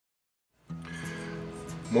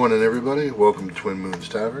Morning everybody, welcome to Twin Moons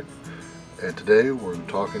Tavern, and today we're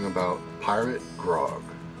talking about Pirate Grog.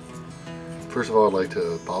 First of all, I'd like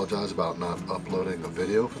to apologize about not uploading a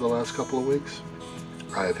video for the last couple of weeks.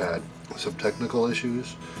 I've had some technical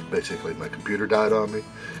issues. Basically my computer died on me.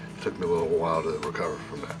 It took me a little while to recover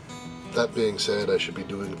from that. That being said, I should be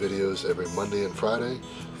doing videos every Monday and Friday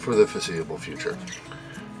for the foreseeable future.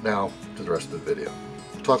 Now to the rest of the video.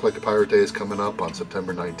 Talk Like a Pirate Day is coming up on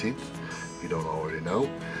September 19th. If you don't already know.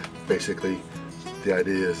 Basically, the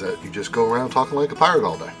idea is that you just go around talking like a pirate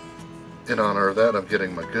all day. In honor of that, I'm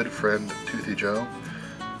getting my good friend Toothy Joe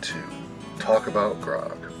to talk about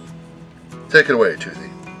grog. Take it away, Toothy.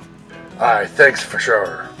 Aye, thanks for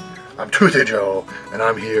sure. I'm Toothy Joe, and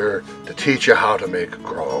I'm here to teach you how to make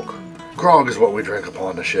grog. Grog is what we drink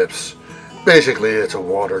upon the ships. Basically, it's a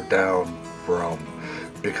watered down rum,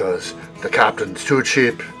 because the captain's too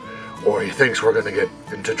cheap, or he thinks we're going to get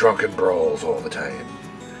into drunken brawls all the time.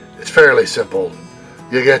 It's fairly simple.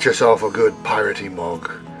 You get yourself a good piratey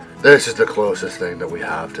mug. This is the closest thing that we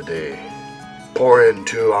have today. Pour in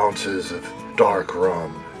 2 ounces of dark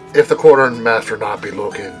rum. If the quartermaster not be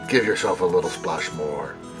looking, give yourself a little splash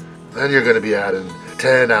more. Then you're going to be adding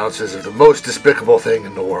 10 ounces of the most despicable thing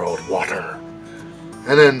in the world, water.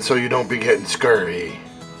 And then, so you don't be getting scurvy,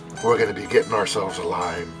 we're going to be getting ourselves a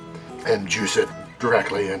lime and juice it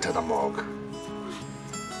directly into the mug.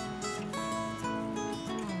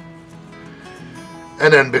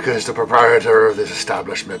 And then, because the proprietor of this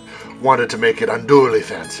establishment wanted to make it unduly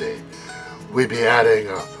fancy, we'd be adding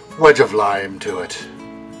a wedge of lime to it.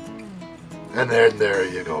 And then there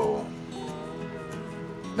you go.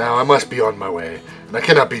 Now I must be on my way, and I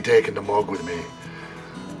cannot be taking the mug with me,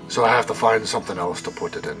 so I have to find something else to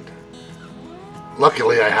put it in.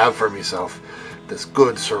 Luckily I have for myself this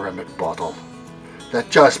good ceramic bottle that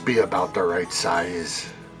just be about the right size.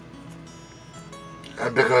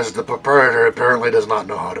 And because the proprietor apparently does not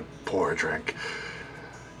know how to pour a drink,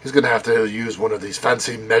 he's going to have to use one of these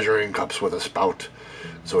fancy measuring cups with a spout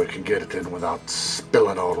so he can get it in without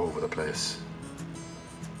spilling all over the place.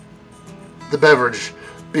 The beverage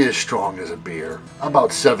be as strong as a beer,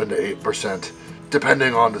 about 7 to 8%,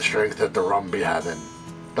 depending on the strength that the rum be having.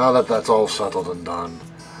 Now that that's all settled and done,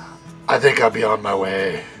 I think I'll be on my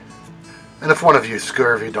way. And if one of you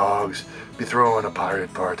scurvy dogs be throwing a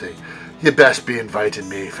pirate party, you best be inviting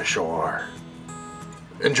me for sure.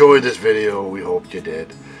 Enjoyed this video, we hope you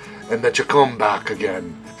did, and that you come back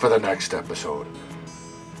again for the next episode.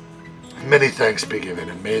 Many thanks be given,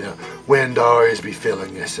 and may the wind always be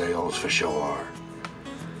filling your sails for sure.